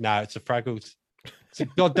 No, it's a Fraggles. It's a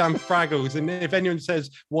goddamn Fraggles. And if anyone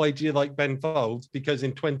says, why do you like Ben Folds? Because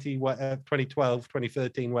in 2012,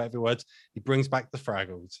 2013, whatever it was, he brings back the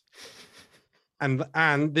Fraggles.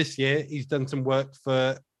 And this year, he's done some work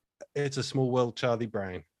for It's a Small World, Charlie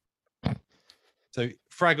Brown. So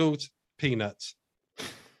Fraggles, Peanuts.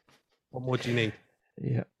 What more do you need?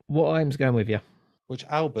 Yeah. What item's going with you? Which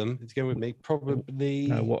album is going with me? Probably.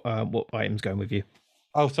 No, what item's going with you?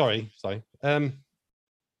 Oh, sorry. Take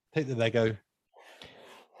the Lego.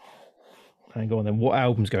 Hang on then. What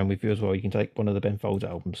album's going with you as well? You can take one of the Ben Folds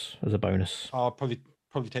albums as a bonus. I'll probably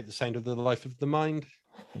take The Sound of the Life of the Mind.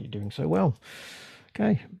 You're doing so well.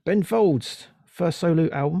 Okay. Ben Folds' first solo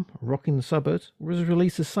album, Rocking the Suburbs, was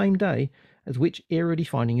released the same day as which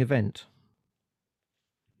era-defining event?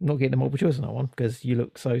 I'm not getting the multiple choice on that one because you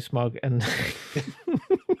look so smug and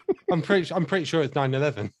I'm pretty sure it's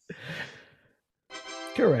 9/11.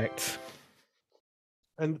 Correct.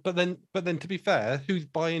 And but then to be fair, who's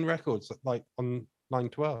buying records like on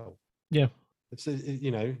 9/12? Yeah. It's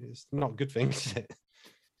it's not a good thing, is it?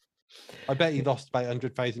 I bet he lost about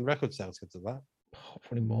 100,000 record sales because of that.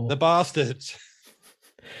 Probably more. The bastards.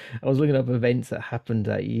 I was looking up events that happened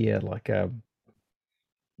that year, like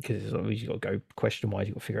because it's obviously you've got to go question-wise,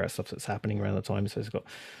 you've got to figure out stuff that's happening around the time. So it's got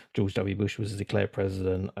George W. Bush was declared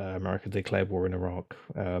president, America declared war in Iraq,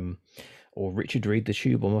 or Richard Reed, the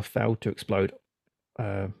shoe bomber failed to explode.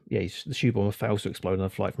 The shoe bomber fails to explode on a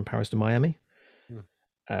flight from Paris to Miami.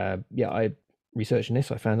 I researching this,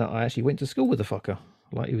 I found out I actually went to school with the fucker.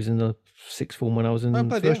 Like he was in the sixth form when I was in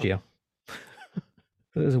first year.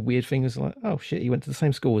 So there's a weird thing. It's like, oh shit, he went to the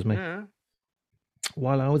same school as me. Yeah.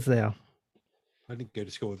 While I was there. I didn't go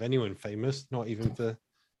to school with anyone famous, not even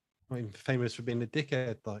famous for being a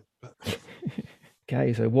dickhead.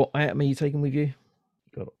 Okay, so what item are you taking with you?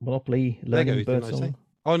 You got Monopoly, Learning, Birdsong.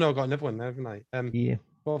 Oh no, I've got another one there, haven't I? Yeah.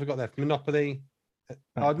 What have I got there? Monopoly,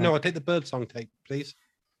 No, I'll take the bird song tape, please.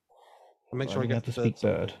 I'll make sure I I'm going to have get to the bird speak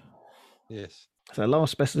song bird. tape. Yes. So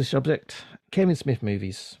last specialist subject, Kevin Smith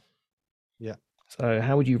movies. Yeah. So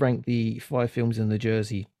how would you rank the 5 films in the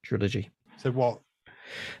Jersey trilogy? So what?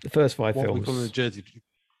 The first 5 What are we calling the films. Jersey?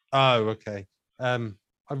 Oh, okay.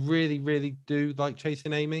 I really, really do like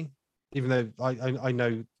Chasing Amy, even though I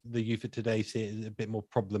know the youth of today see it as a bit more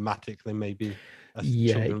problematic than maybe us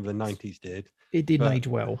Yeah, children of the '90s did. it didn't But age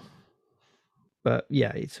well. But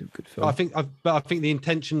yeah, it's a good I film. think the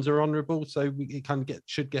intentions are honourable, so it kind of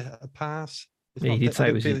should get a pass. It's Yeah, he not. did I say it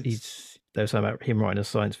don't was feel it's he's there was something about him writing a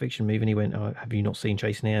science fiction movie, and he went, "Oh, have you not seen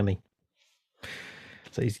Chasing Amy?"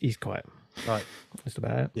 So he's quite right. just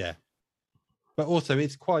about it. Yeah, but also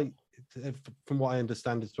it's quite, from what I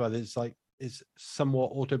understand as well, it's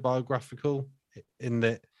somewhat autobiographical in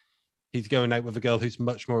that he's going out with a girl who's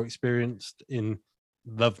much more experienced in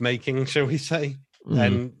lovemaking, shall we say?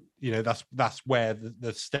 And that's where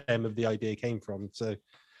the stem of the idea came from. So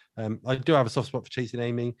I do have a soft spot for Chasing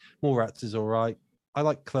Amy. Mallrats is all right. I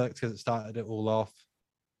like Clerks because it started it all off.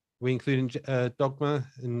 We including Dogma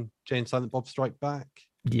and Jay and Silent Bob Strike Back.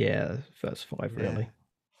 Yeah, first 5 Yeah, really.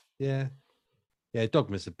 yeah.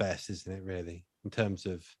 Dogma's the best, isn't it? Really, in terms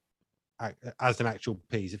of as an actual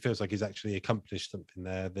piece, it feels like he's actually accomplished something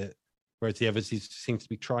there. That whereas the others, he seems to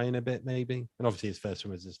be trying a bit, maybe. And obviously, his first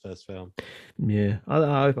film was his first film. Yeah,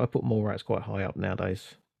 I put Mallrats quite high up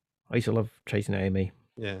nowadays. I used to love Chasing Amy.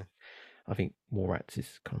 Yeah, I think Mallrats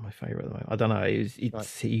is kind of my favorite at the moment. I don't know. It's right.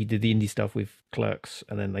 he did the indie stuff with Clerks,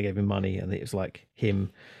 and then they gave him money, and it was like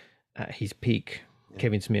him at his peak, Yeah.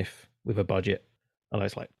 Kevin Smith with a budget. I know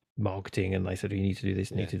it's like marketing, and they said you need to do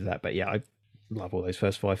this, you need to do that. But yeah, I love all those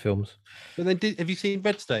first 5 films. But then, have you seen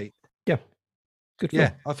Red State? Yeah, good film.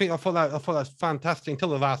 Yeah, I thought that's fantastic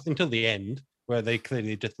until the end, where they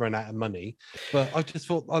clearly just ran out of money. But I just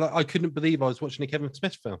thought I couldn't believe I was watching a Kevin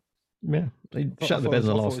Smith film. Yeah, they I shut the thought bed it in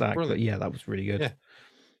the was- I thought it last was act, but brilliant. yeah, that was really good. Yeah.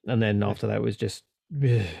 And then after that, it was just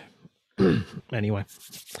anyway.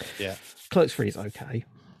 Yeah, Clerks 3 is okay.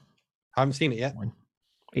 I haven't seen it yet. Fine.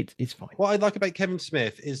 It's fine. What I like about Kevin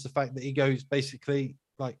Smith is the fact that he goes basically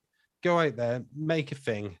like, go out there, make a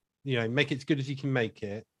thing, make it as good as you can make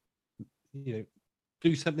it,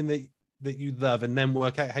 do something that you love, and then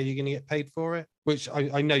work out how you're going to get paid for it. Which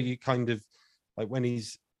I know you kind of like, when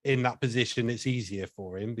he's in that position, it's easier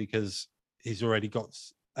for him because he's already got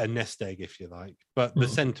a nest egg, if you like. But the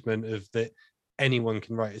sentiment of that anyone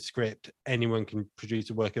can write a script, anyone can produce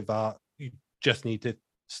a work of art, you just need to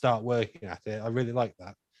start working at it. I really like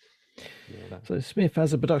that. So Smith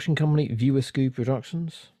has a production company, Viewerskew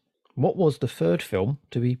Productions. What was the third film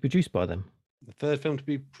to be produced by them? The third film to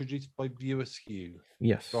be produced by Viewerskew.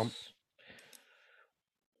 Yes.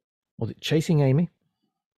 Was it Chasing Amy,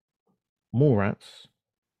 Mallrats,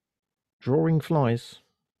 Drawing Flies,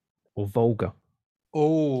 or Vulgar?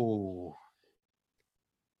 Oh,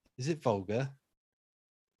 is it Vulgar?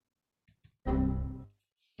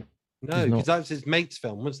 No, because that was his mate's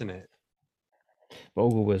film, wasn't it?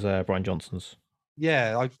 Vulgar was Brian Johnson's.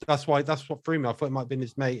 Yeah, that's what threw me. I thought it might have been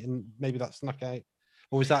his mate, and maybe that snuck out.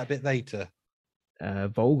 Or was that a bit later?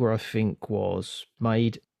 Vulgar, I think, was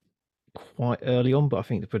made quite early on, but I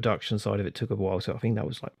think the production side of it took a while. So I think that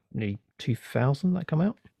was like nearly 2000 that come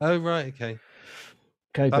out. Oh, right, okay.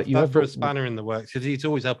 Okay, but you have for a spanner in the works because he's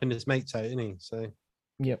always helping his mates out, isn't he? So.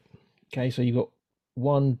 Yep. Okay, so you got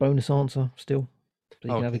one bonus answer still, so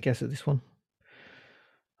you can have a guess at this one.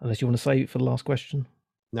 Unless you want to save it for the last question.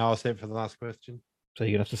 No, I'll save it for the last question. So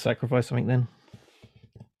you're gonna have to sacrifice something then.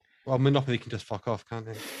 Well, Monopoly can just fuck off, can't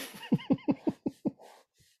it?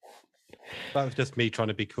 That was just me trying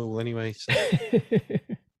to be cool anyway. So,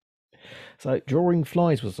 so Drawing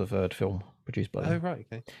Flies was the third film produced by them. Oh, right,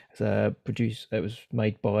 okay. It was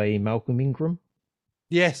made by Malcolm Ingram.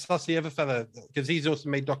 Yes, that's the other fella, because he's also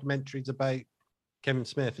made documentaries about Kevin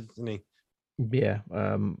Smith, isn't he? Yeah,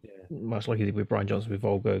 much like he did with Brian Johnson with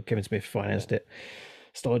Vulgar. Kevin Smith financed it.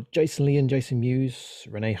 Starred Jason Lee and Jason Mewes,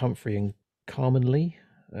 Renee Humphrey and Carmen Lee.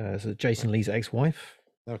 So Jason Lee's ex-wife.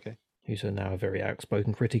 Okay. Who's now a very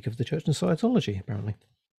outspoken critic of the church and Scientology, apparently,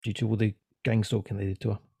 due to all the gang stalking they did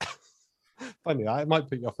to her. Funny, it might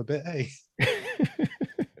put you off a bit, eh?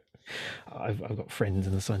 I've got friends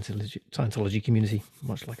in the Scientology community,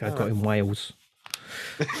 much like I've got in Wales.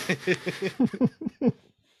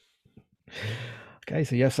 Okay,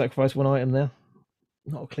 so you have sacrificed one item there.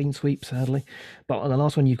 Not a clean sweep, sadly. But on the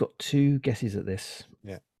last one, you've got 2 guesses at this.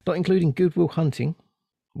 Yeah. Not including Good Will Hunting,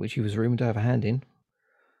 which he was rumoured to have a hand in,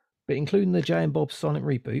 but including the Jay and Bob silent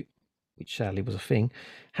reboot, which sadly was a thing.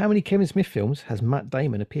 How many Kevin Smith films has Matt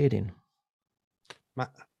Damon appeared in?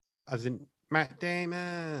 Matt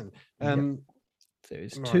Damon. Yep. There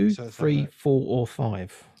is Right, 2, so let's have 3, it. 4, or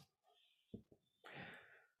 5.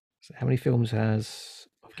 So how many films has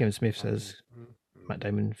Kevin Smith says Matt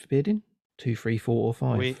Damon appeared in? 2, 3, 4, or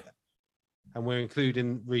 5? We're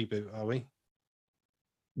including reboot, are we?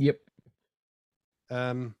 Yep.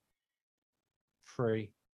 3,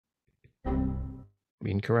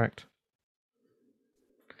 Incorrect.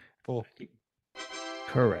 4.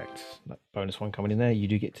 Correct. That bonus one coming in there. You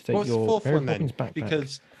do get to take What's the your fourth Mary one Poppins then? backpack.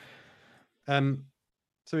 Because,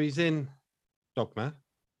 so he's in Dogma.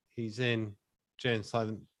 He's in Jay and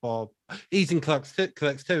Silent Bob. He's in Clerks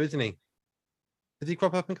 2, isn't he? Does he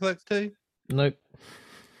crop up in Clerks 2? Nope.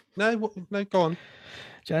 No, no, go on.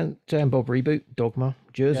 Jay and Bob reboot, Dogma,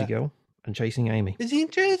 Jersey Yeah. Girl, and Chasing Amy. Is he in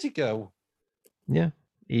Jersey Girl? Yeah.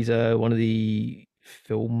 He's one of the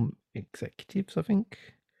film executives, I think.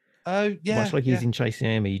 Oh, yeah. Much like he's in Chasing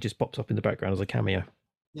Amy, he just pops up in the background as a cameo.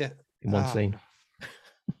 Yeah. In one scene. Yeah.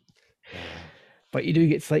 But you do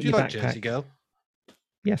get to take Do you your like backpack. Jersey Girl?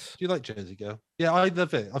 Yes. Do you like Jersey Girl? Yeah, I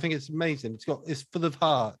love it. I think it's amazing. It's full of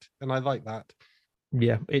heart, and I like that.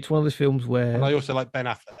 Yeah, it's one of those films where. And I also like Ben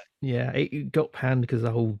Affleck. Yeah, it got panned because of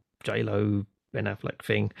the whole J-Lo Ben Affleck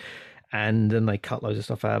thing, and then they cut loads of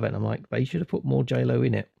stuff out of it. And I'm like, they should have put more J-Lo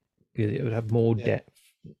in it because it would have more depth,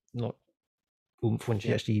 not oomph when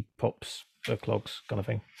she actually pops her clogs, kind of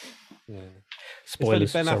thing. Yeah.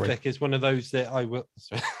 Spoilers. Ben Affleck is one of those that I will.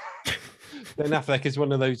 Ben Affleck is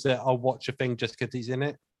one of those that I'll watch a thing just because he's in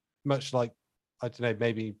it. Much like, I don't know,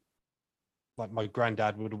 maybe like my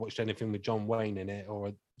granddad would have watched anything with John Wayne in it,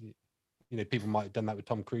 or people might have done that with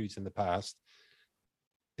Tom Cruise in the past.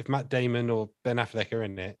 If Matt Damon or Ben Affleck are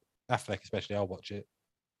in it, Affleck especially, I'll watch it.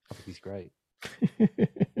 I think he's great.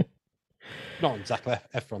 Not on Zac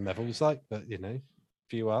Efron levels, but if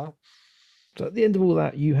you are. So at the end of all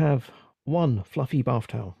that, you have one fluffy bath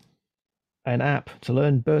towel, an app to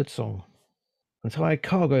learn birdsong, an entire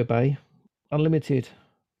cargo bay, unlimited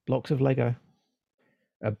blocks of Lego,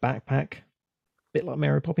 a backpack, a bit like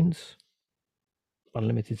Mary Poppins,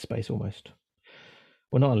 unlimited space almost.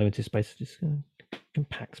 Well, not unlimited space, just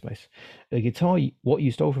compact space. A guitar, what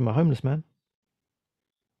you stole from a homeless man.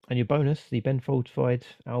 And your bonus, the Ben Folds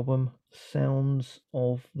album, Sounds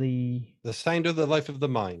of the... The Sound of the Life of the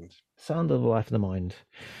Mind. Sound of the Life of the Mind.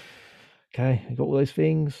 Okay, I got all those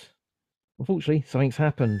things. Unfortunately, something's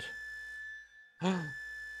happened. We'll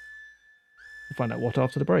find out what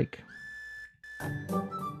after the break.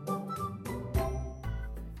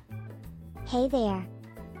 Hey there.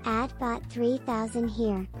 AdBot 3000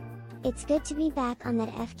 here. It's good to be back on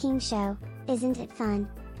that F King show, isn't it fun?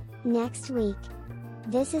 Next week.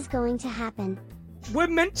 This is going to happen. We're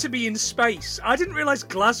meant to be in space. I didn't realise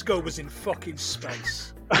Glasgow was in fucking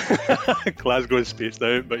space. Glasgow in space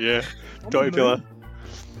now, but yeah. Totty peeler.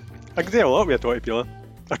 I can do a lot with a totty peeler.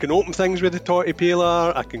 I can open things with a totty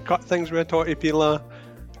peeler, I can cut things with a totty peeler.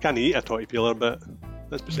 I can't eat a totty peeler, but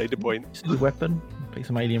that's beside the point. It's a weapon. Take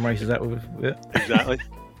some alien races out with it. Exactly.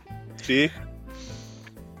 See?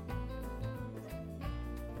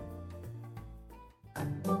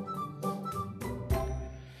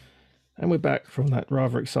 And we're back from that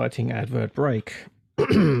rather exciting advert break.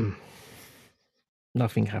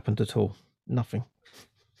 Nothing happened at all. Nothing.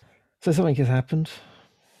 So something has happened.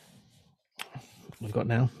 What we've got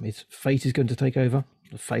now is fate is going to take over.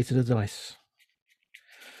 The fate of the dice.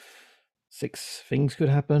 6 things could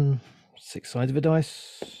happen. 6 sides of a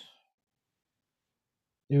dice.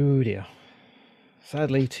 Oh dear.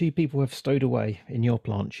 Sadly, 2 people have stowed away in your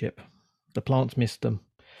plant ship. The plants missed them.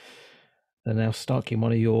 They're now stuck in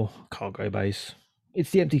one of your cargo bays. It's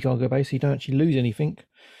the empty cargo bay, so you don't actually lose anything.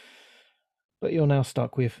 But you're now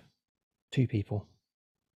stuck with 2 people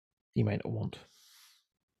you may not want.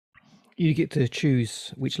 You get to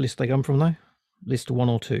choose which list they come from, though. List 1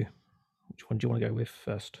 or 2. Which one do you want to go with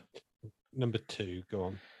first? Number 2, go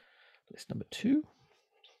on. List number 2.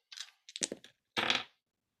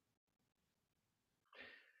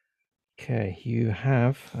 Okay, you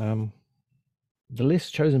have the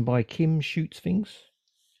list chosen by Kim Shoots Things.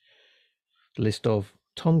 The list of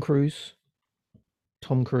Tom Cruise,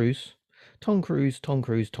 Tom Cruise, Tom Cruise, Tom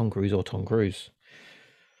Cruise, Tom Cruise, or Tom Cruise.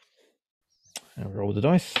 And roll the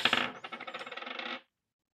dice.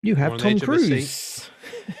 You have Tom Cruise.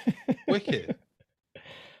 Wicked.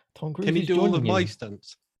 Tom Cruise. Can he do all of my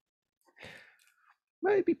stunts?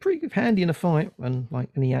 Well, it'd be pretty handy in a fight and like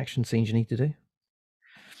any action scenes you need to do.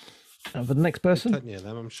 And for the next person. Plenty of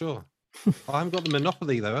them, I'm sure. I haven't got the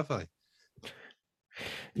Monopoly though, have I?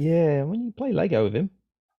 Yeah, when you play Lego with him,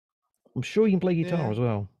 I'm sure you can play guitar as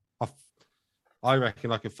well. I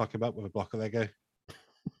reckon I could fuck him up with a block of Lego.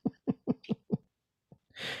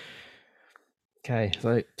 Okay,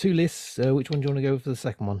 so 2 lists. Which one do you want to go with for the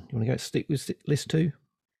second one? You want to go stick with list 2?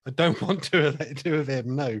 I don't want to do with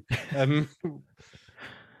him. No.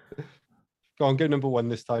 Go on, go number 1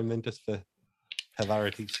 this time, then, just for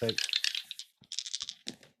hilarity's sake.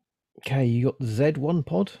 Okay, you got the Z1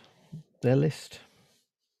 pod, their list.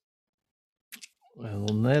 Well,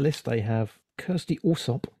 on their list, they have Kirsty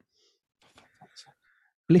Allsop,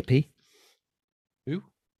 Blippy. Who?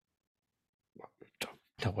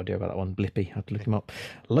 No idea about that one. Blippy. I had to look him up.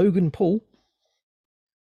 Logan Paul,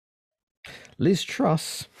 Liz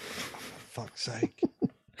Truss, For fuck's sake.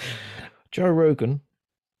 Joe Rogan,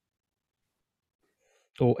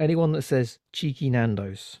 or anyone that says Cheeky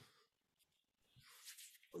Nando's.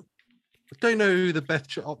 I don't know who the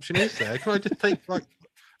best option is there. Can I just take, like,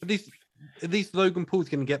 at least Logan Paul's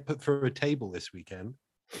going to get put through a table this weekend?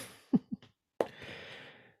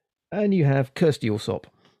 And you have Kirsty Allsop.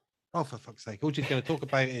 Oh, for fuck's sake. All she's going to talk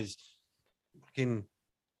about is fucking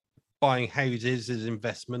buying houses as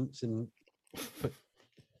investments and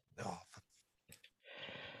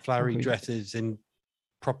flowery dresses in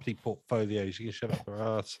property portfolios. You can shut up her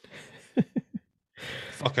ass.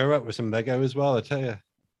 Fuck her up with some Lego as well, I tell you.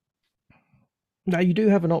 Now, you do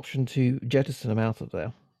have an option to jettison them out of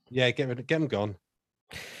there. Yeah, get them gone.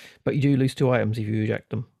 But you do lose 2 items if you eject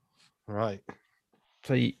them. Right.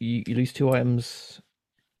 So you lose 2 items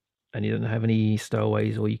and you don't have any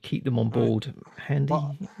stowaways, or you keep them on board handy.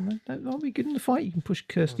 That'll be good in the fight. You can push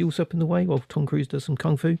Kirsty Allsop in the way while Tom Cruise does some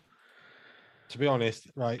kung fu. To be honest,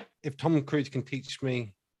 right, if Tom Cruise can teach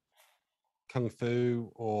me kung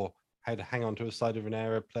fu or how to hang onto a side of an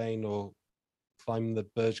aeroplane or climb the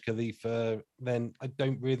Burj Khalifa, then I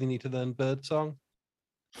don't really need to learn birdsong.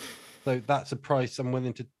 So that's a price I'm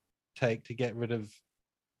willing to take to get rid of.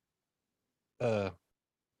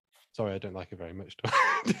 Sorry, I don't like it very much.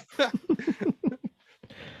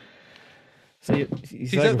 So you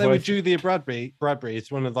She's up there with Julia Bradbury. Bradbury is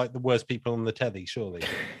one of, like, the worst people on the telly, surely.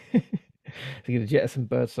 So you're going to jettison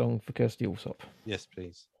birdsong for Kirsty Allsop. Yes,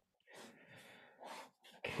 please.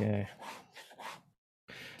 Okay.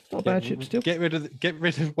 It's not a bad ship still. Get rid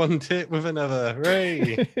of one tit with another.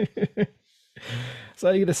 Hooray! So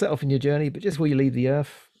you're going to set off in your journey, but just before you leave the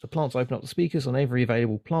Earth, the plants open up the speakers on every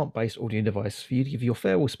available plant-based audio device for you to give your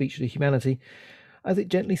farewell speech to humanity as it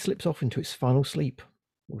gently slips off into its final sleep.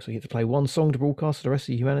 You also get to play 1 song to broadcast to the rest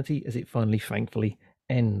of humanity as it finally, thankfully,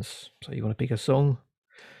 ends. So you want to pick a song?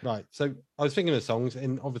 Right. So I was thinking of songs,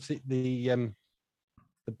 and obviously the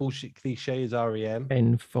bullshit cliche is REM.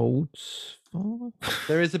 Ben Folds.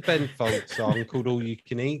 There is a Ben Folds song called All You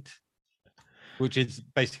Can Eat, which is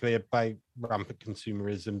basically about rampant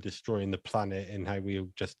consumerism destroying the planet and how we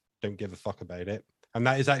just don't give a fuck about it. And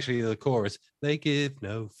that is actually the chorus. They give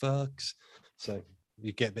no fucks. So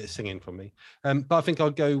you get a bit of singing from me. But I think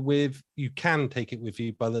I'll go with You Can Take It With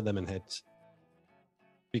You by the Lemonheads.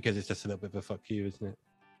 Because it's just a little bit of a fuck you, isn't it?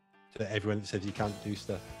 To everyone that says you can't do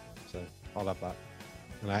stuff. So I'll have that.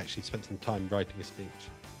 And I actually spent some time writing a speech.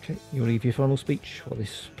 Okay, you want to give your final speech while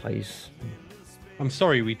this plays? I'm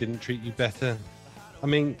sorry we didn't treat you better. I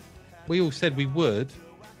mean, we all said we would,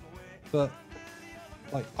 but,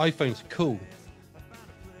 like, iPhones are cool.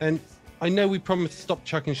 And I know we promised to stop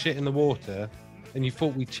chucking shit in the water, and you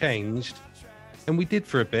thought we changed, and we did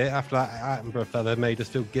for a bit after that Attenborough fella made us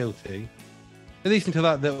feel guilty. At least until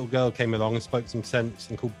that little girl came along and spoke some sense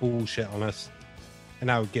and called bullshit on us, and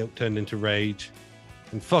our guilt turned into rage.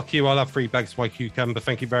 And fuck you, I'll have 3 bags of my cucumber,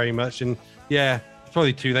 thank you very much. And yeah, it's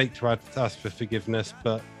probably too late to ask for forgiveness,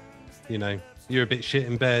 but, you know, you're a bit shit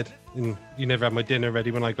in bed, and you never had my dinner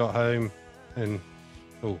ready when I got home, and,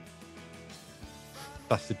 oh,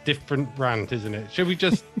 that's a different rant, isn't it? Should we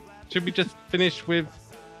just finish with,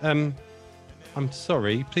 I'm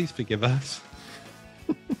sorry, please forgive us.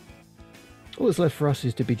 All that's left for us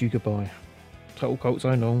is to bid you goodbye.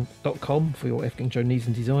 TotalCultZone.com for your F-King Show needs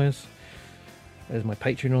and desires. There's my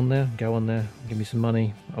Patreon on there. Go on there, give me some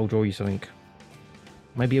money. I'll draw you something.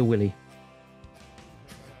 Maybe a willy.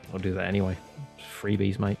 I'll do that anyway.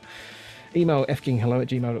 Freebies, mate. Email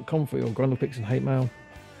fkinghello@gmail.com for your grundle pics and hate mail.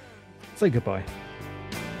 Say goodbye.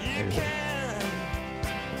 Everybody.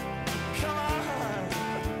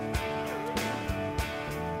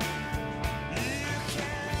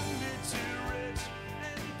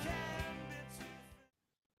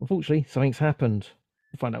 Unfortunately, something's happened.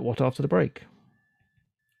 We'll find out what after the break.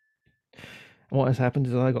 And what has happened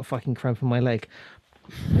is I got fucking cramp in my leg.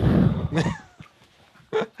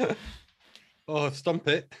 Oh, stomp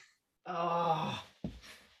it. Oh.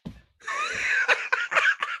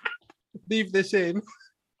 Leave this in.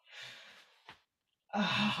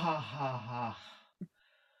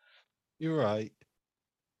 You're right.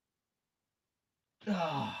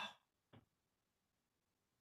 Ah.